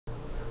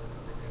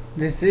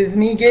This is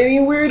me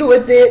getting weird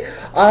with it.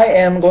 I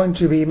am going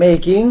to be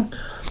making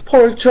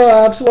pork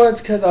chops once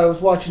because I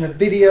was watching a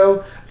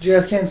video. You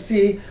guys can't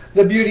see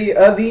the beauty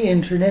of the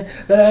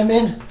internet that I'm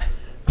in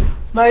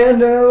my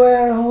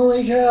underwear.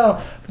 Holy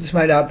cow. This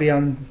might not be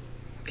on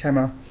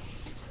camera.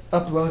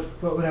 Upload,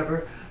 but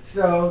whatever.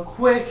 So,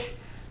 quick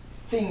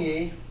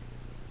thingy.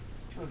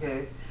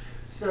 Okay.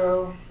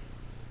 So,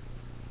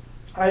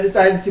 I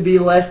decided to be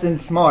less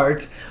than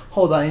smart.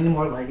 Hold on, I need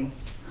more lighting.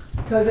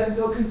 Because I'm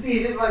so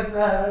conceited like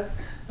that.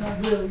 Not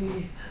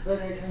really,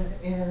 but I kind of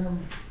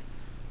am.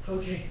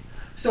 Okay,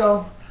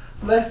 so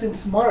less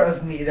than smart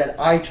of me that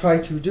I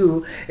try to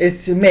do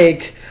is to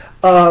make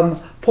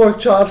pork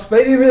chops,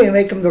 but I didn't really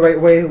make them the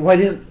right way.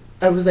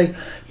 I was like,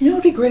 you know,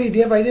 it'd be a great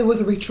idea if I did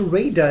what Rachael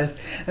does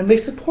and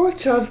make some pork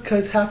chops,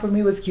 because half of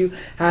me was cute,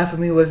 half of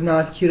me was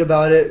not cute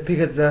about it,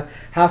 because the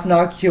half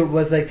not cute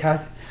was like,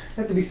 have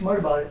to be smart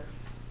about it.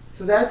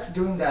 So that's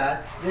doing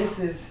that. This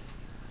is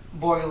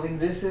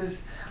boiling.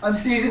 I'm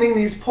seasoning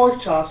these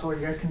pork chops. Oh,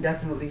 you guys can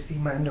definitely see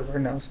my underwear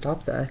now.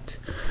 Stop that.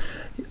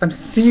 I'm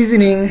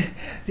seasoning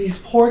these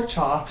pork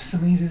chops. I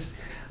mean, just,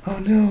 oh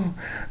no,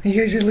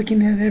 you guys are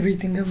looking at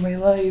everything of my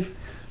life.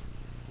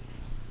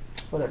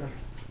 Whatever.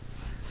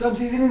 So I'm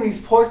seasoning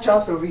these pork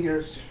chops over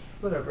here.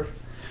 Whatever.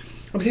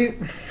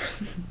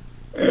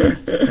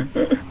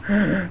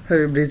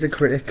 Everybody's a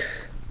critic.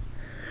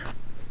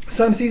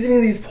 So I'm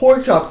seasoning these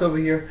pork chops over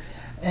here,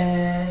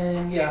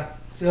 and yeah.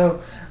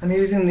 So I'm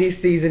using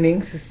these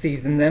seasonings to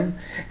season them.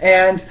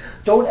 And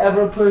don't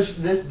ever push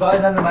this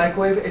button on the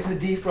microwave. It's a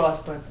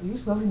defrost button. Are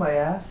you smelling my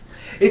ass?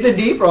 It's a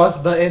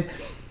defrost button.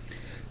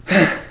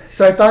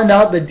 So I found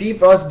out the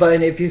defrost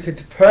button, if you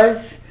could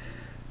press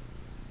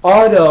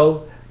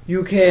auto,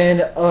 you can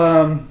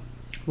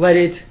let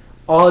it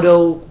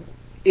auto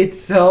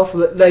itself.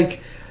 Like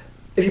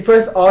if you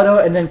press auto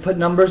and then put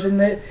numbers in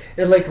it,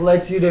 it like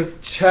lets you to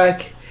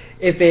check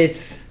if it's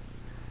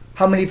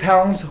how many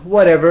pounds,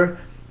 whatever.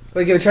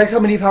 Like if it checks how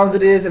many pounds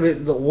it is,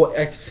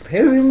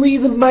 apparently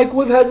the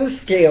microwave has a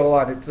scale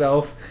on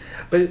itself,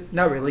 but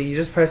not really. You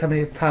just press how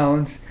many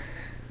pounds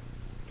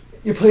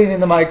you put it in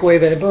the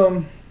microwave, and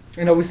boom,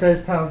 it always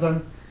says pounds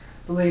on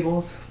the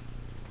labels.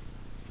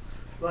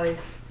 Like,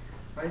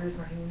 why is this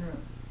not heating up?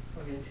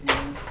 Okay, it's heating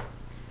up.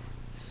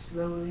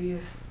 Slowly.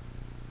 Is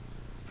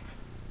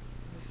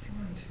this thing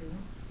on too?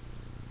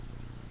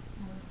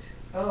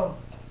 What? Oh.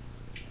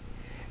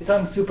 It's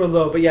on super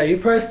low, but yeah, you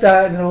press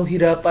that and it'll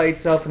heat up by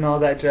itself and all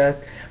that jazz.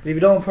 But if you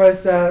don't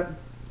press that,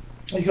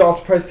 you can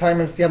also press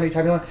timer and see how many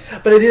times you want.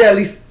 But I did it at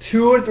least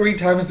 2 or 3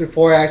 times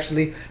before I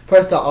actually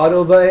pressed the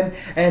auto button,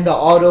 and the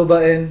auto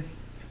button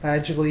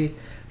magically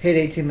hit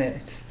 18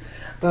 minutes.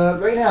 But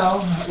right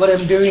now, what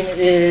I'm doing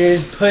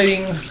is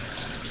putting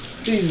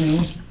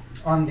seasoning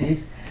on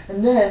these,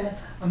 and then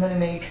I'm going to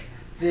make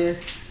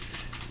this .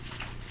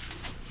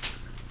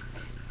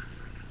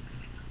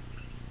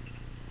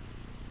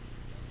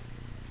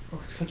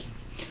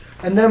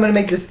 And then I'm going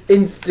to make this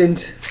instant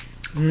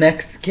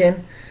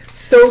Mexican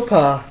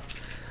sopa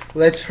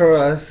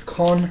letras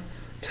con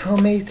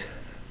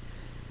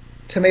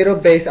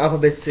tomato-based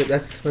alphabet soup.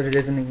 That's what it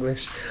is in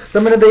English. So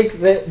I'm going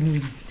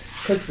to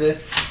cook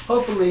this.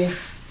 Hopefully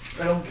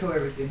I don't kill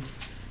everything.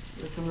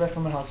 There's some left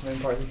from my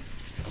housewarming party.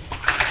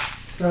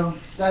 So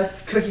that's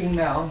cooking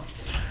now.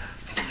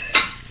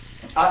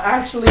 I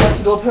actually have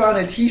to go put on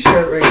a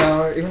t-shirt right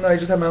now, even though I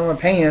just have my own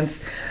pants,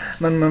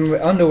 my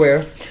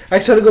underwear. I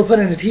just had to go put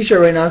on a t-shirt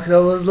right now because I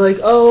was like,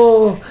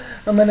 oh,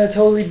 I'm going to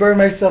totally burn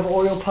myself,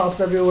 oil pops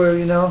everywhere,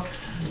 you know,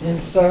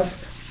 and stuff.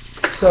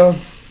 So,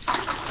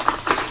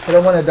 I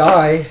don't want to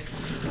die,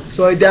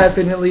 so I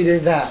definitely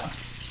did that.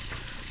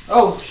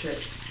 Oh,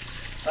 shit.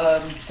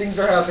 Things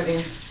are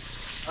happening.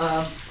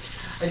 I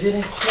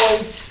didn't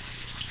quite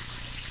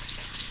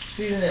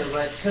season it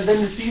right, because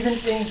then the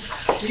season thing,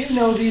 do you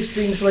know these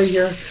things right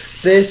here?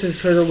 This is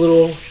for the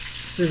little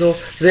sizzle,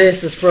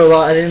 this is for a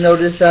lot. I didn't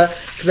notice that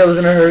because I was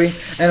in a hurry,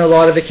 and a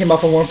lot of it came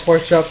off on one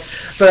pork chop.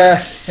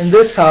 But in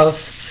this house,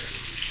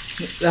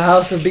 the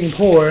house of being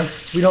poor,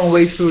 we don't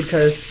waste food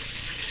because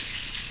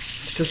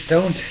just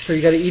don't. So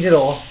you got to eat it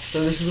all.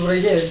 So this is what I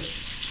did.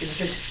 I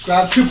just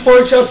grab 2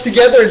 pork chops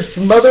together and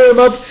smother them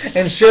up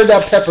and share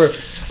that pepper.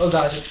 Oh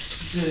god.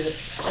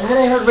 And then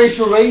I heard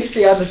Rachael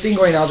say on the thing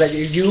right now that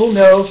you'll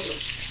know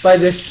by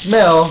the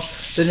smell,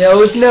 the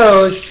nose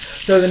knows,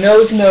 so the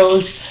nose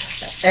knows,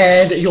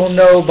 and you'll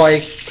know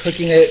by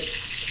cooking it.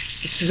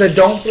 She said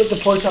don't flip the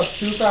pork chops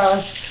too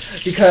fast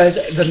because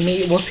the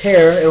meat will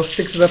tear, it'll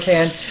stick to the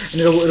pan, and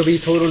it'll be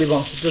totally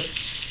wrong. So just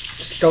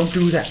don't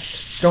do that.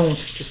 Don't.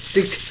 Just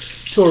stick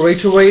to what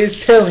Rachael is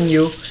telling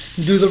you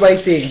and do the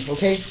right thing,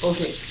 okay?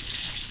 Okay.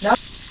 Now,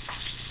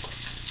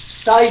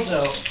 side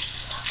note.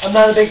 I'm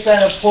not a big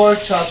fan of pork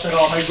chops at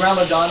all. My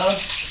grandma Donna,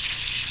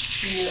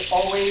 she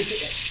always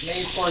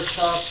made pork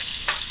chops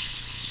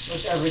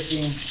with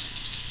everything.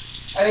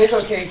 I mean, it's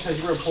okay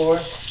because we're poor,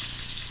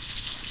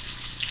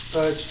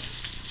 but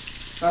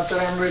not that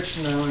I'm rich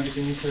now or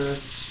anything, because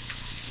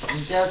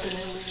I'm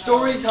definitely not.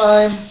 Story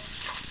time.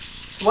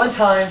 One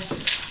time,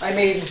 I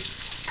made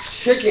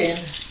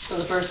chicken for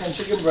the first time,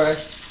 chicken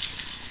breast,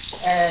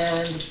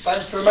 and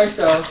buns for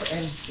myself,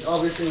 and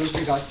obviously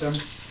Lucy got some.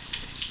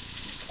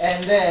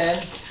 And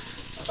then,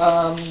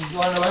 you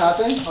want to know what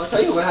happened? I'll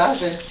tell you what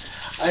happened.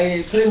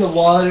 I put it in the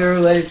water,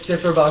 let it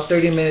sit for about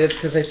 30 minutes,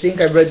 because I think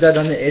I read that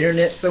on the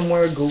internet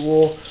somewhere,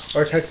 Google,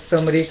 or texted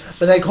somebody.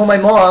 But then I called my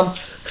mom,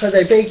 because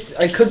I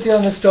cooked it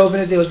on the stove,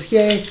 and it was,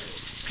 yay,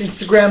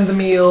 Instagram the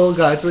meal,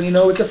 guys, when you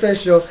know it's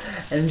official.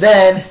 And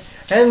then,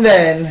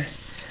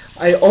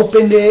 I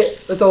opened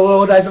it with a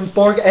little knife and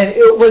fork, and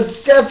it was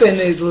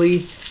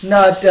definitely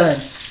not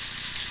done.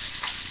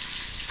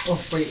 Oh,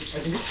 wait,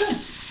 I think it's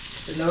done.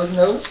 The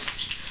nose?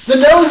 The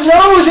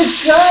nose,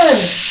 it's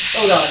done!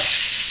 Oh, God.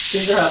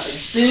 Things are happening.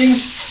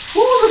 Things.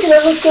 Ooh, look at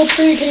that. Looks so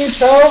pretty. Can you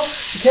tell?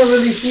 You can't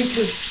really see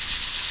because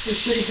the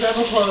shitty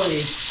camera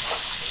quality.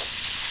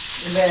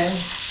 And then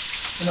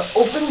I'm gonna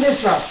open this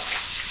up.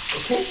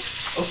 Okay?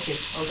 Okay.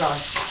 Oh God.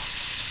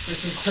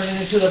 This is turning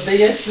into the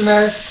biggest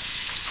mess.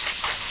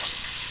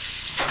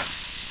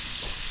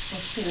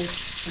 Okay.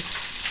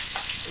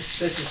 Let's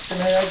just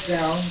spin it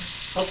down.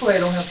 Hopefully I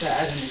don't have to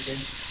add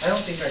anything. I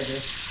don't think I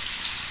did.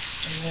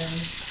 And then,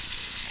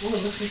 oh,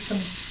 it looks like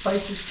some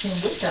spices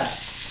came with that.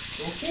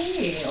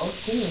 Okay.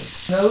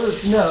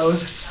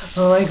 Nose,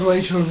 like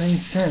Rachael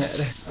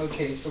said.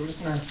 Okay, so we're just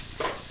gonna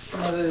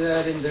smother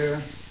that in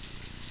there.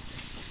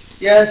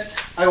 Yes,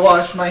 I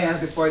washed my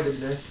hands before I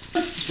did this.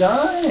 It's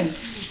done.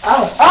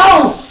 Ow!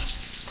 Ow!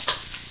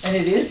 And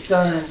it is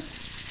done.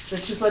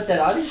 Let's just let that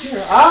out of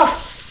here.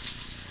 Ah!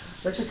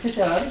 Let's just get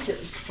that out of here.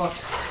 Fuck.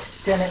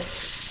 Damn it.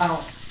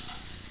 Ow.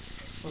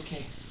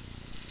 Okay.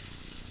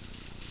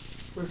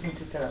 We're just gonna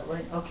get that out,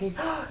 right? Okay.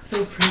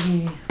 So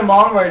pretty. My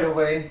mom right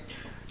away.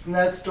 From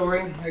that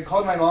story, I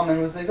called my mom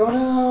and was like, oh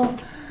no,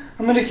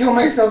 I'm gonna kill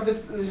myself. This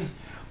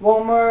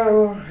Walmart,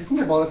 or I think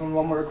I bought it from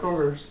Walmart or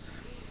Kroger's,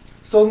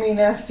 sold me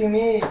nasty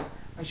meat.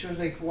 And she was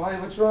like, why,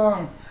 what's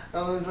wrong?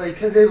 I was like,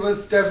 because it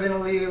was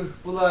definitely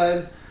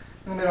blood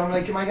in the middle. I'm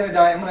like, am I gonna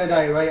die? I'm gonna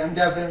die, right? I'm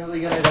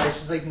definitely gonna die.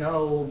 She's like,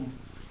 no,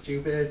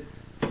 stupid,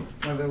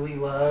 motherly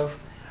love.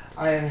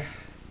 But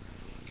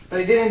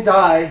I didn't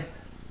die,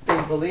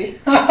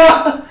 thankfully.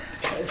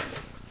 It's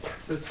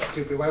so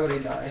stupid, why would I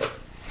die?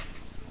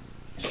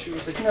 She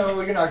was like,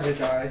 no, you're not going to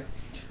die.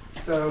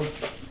 So,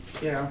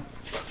 yeah.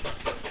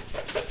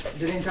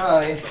 Didn't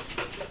die.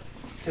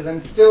 Because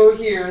I'm still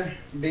here,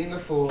 being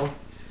a fool.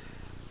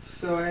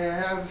 So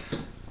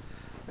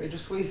I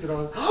just wasted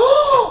all.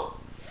 Oh!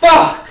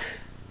 Fuck!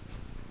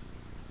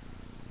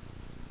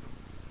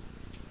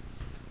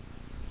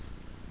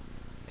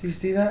 Do you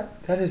see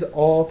that? That is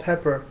all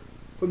pepper.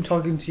 I'm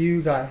talking to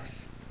you guys.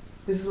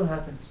 This is what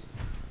happens.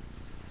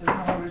 I don't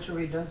know how Rachael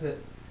really does it.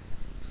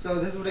 So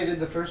this is what I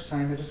did the first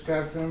time. I just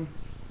grabbed some,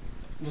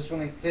 just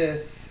went like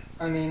this.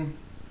 I mean,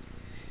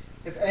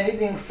 if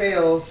anything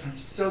fails,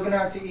 I'm still going to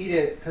have to eat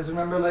it. Because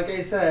remember, like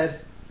I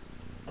said,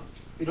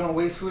 we don't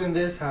waste food in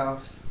this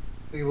house.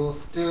 We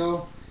will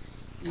still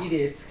eat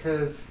it.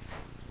 Because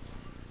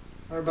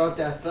we're about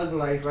that thug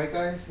life, right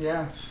guys?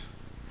 Yeah.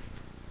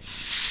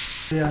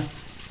 Yeah.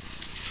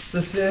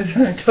 This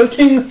is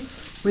cooking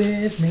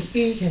with me,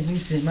 eating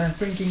me, in my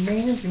freaking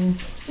mansion.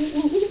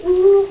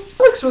 It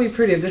looks really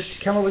pretty. If this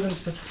camera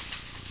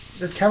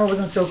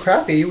wasn't so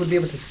crappy, you would be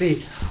able to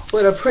see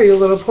what a pretty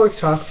little pork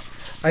chop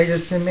I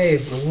just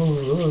made.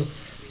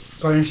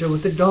 Garnish it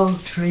with the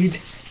dog treat.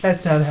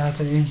 That's not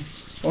happening.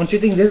 Don't you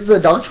think this is a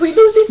dog treat,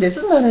 Lucy? This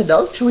is not a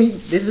dog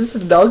treat. This is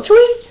a dog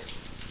treat?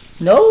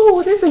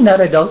 No, this is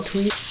not a dog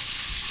treat.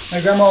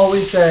 My grandma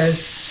always says,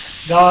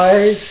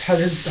 guys have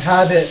this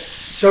habit.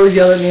 She always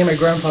yelled at me and my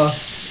grandpa.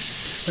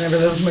 Whenever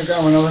that was my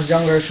grandma when I was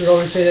younger, she would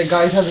always say that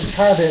guys have this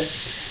habit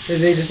that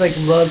they just like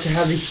love to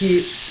have the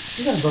heat.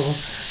 You got a bubble.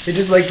 They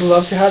just like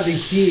love to have the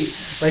heat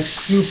like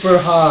super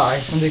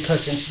high when they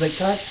cook. And she's like,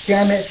 God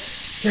damn it,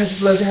 I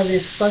just love to have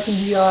this fucking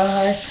heat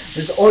high.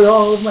 There's oil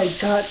all over my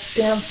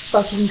goddamn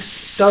fucking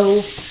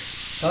stove.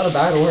 Not a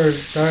bad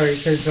word. Sorry,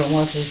 kids don't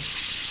watch this.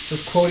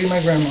 Just quoting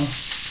my grandma.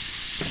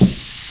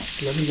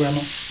 Love you,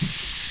 grandma.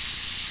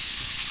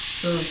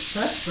 So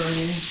that's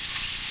burning.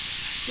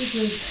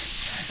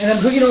 And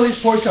I'm cooking all these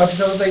pork chops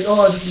because I was like, oh,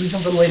 I'll just leave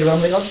some for later. But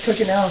I'm like, I'll just cook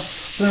it now.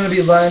 So then it'll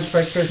be lunch,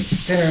 breakfast,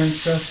 dinner, and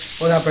stuff.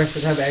 Well, not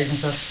breakfast, have eggs and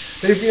stuff.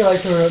 But if you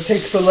like to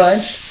take for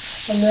lunch,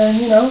 and then,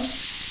 you know,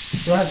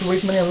 you don't have to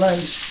waste money on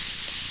lunch.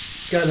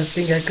 You gotta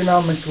think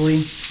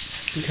economically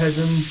because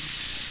I'm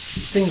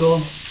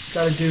single.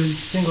 Gotta do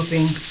single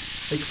things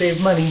like save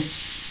money.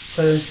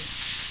 Because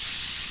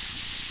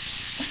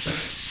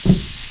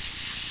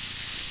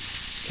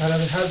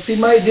gotta have see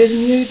my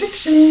Disney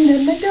addiction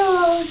and my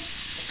dog.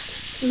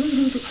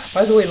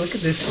 By the way, look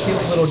at this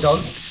cute little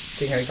dog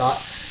thing I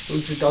got. It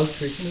was a dog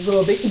treat. There's a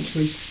little bacon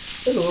treat.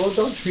 There's a little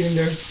dog treat in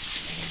there.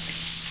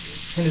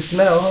 And the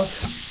smell.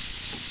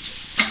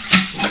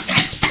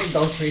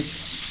 Dog treat.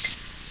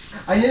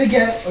 I need to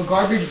get a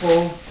garbage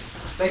bowl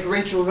like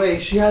Rachael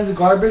Ray. She has a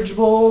garbage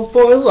bowl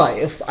for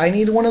life. I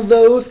need one of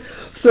those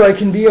so I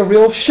can be a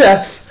real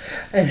chef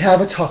and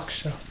have a talk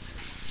show.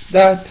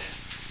 That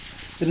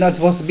is not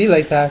supposed to be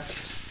like that.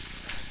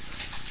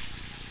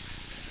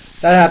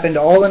 That happened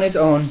all on its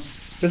own.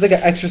 There's like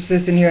an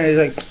exorcist in here, and he's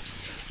like,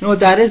 you know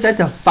what that is? That's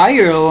a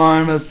fire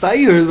alarm. A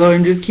fire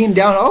alarm just came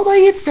down all by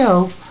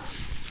itself.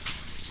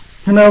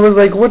 And I was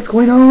like, what's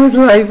going on with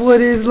life? What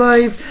is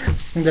life?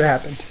 And that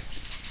happened.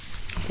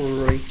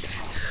 Great.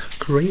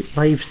 Great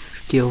life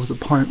skills,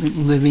 apartment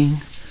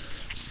living.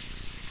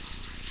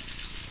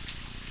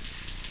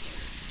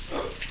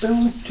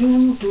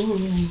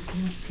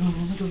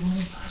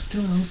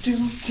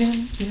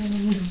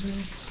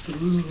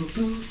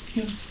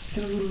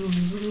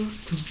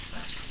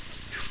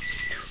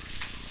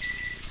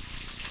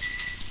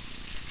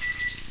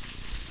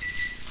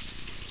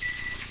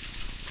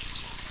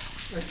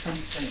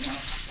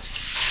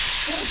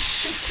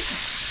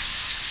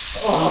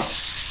 Oh.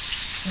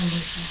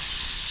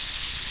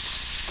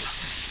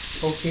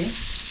 Okay.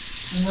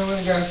 And then we're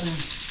gonna grab some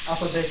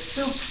alphabet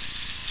soup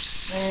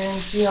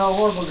and see how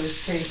horrible this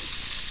tastes.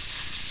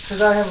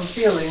 Because I have a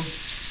feeling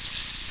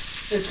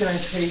it's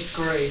gonna taste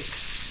great.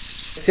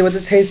 See what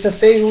the taste of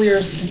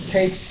failure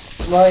tastes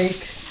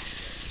like.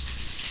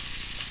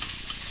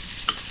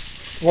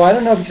 Well, I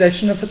don't know, because I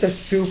shouldn't have put the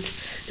soup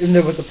in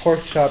there with the pork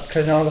chop,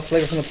 because now the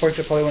flavor from the pork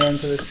chop probably went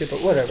into the soup,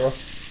 but whatever.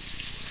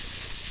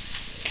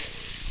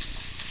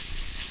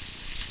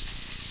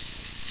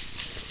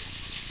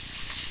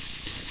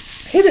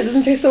 Hey, that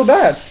doesn't taste so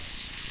bad.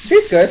 It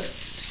tastes good.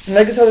 And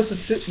I can tell the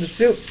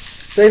soup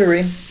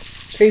flavoring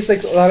tastes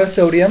like a lot of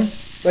sodium.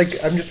 Like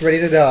I'm just ready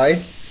to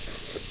die.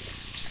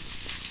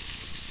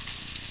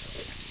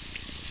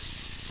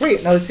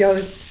 Great, now let's see how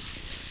this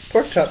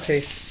pork chop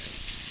tastes.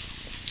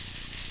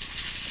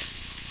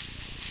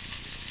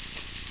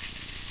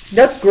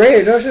 That's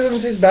great. It actually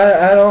doesn't taste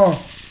bad at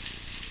all.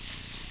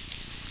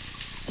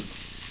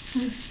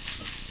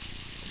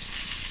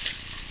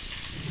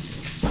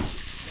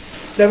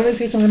 Definitely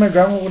tastes something my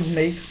grandma would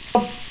make.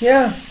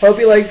 Yeah, hope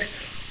you liked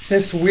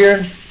this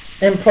weird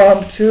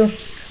impromptu.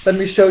 Let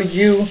me show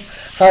you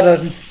how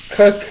to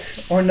cook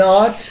or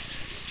not.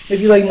 If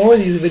you like more of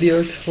these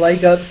videos,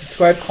 like up,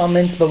 subscribe,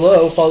 comment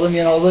below, follow me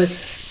on all the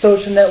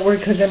social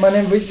networks, because I'm on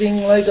everything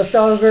like a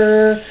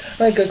stalker,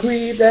 like a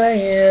creep that I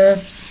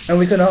am. And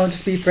we can all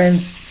just be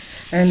friends.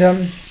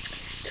 And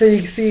till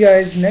you see you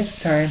guys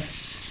next time,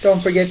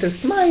 don't forget to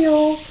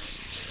smile.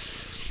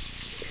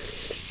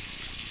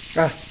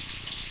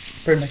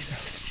 Burn myself.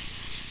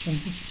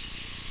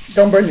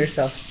 Don't burn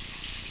yourself.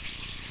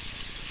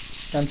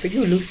 For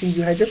you, Lucy,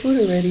 you had your food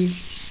already.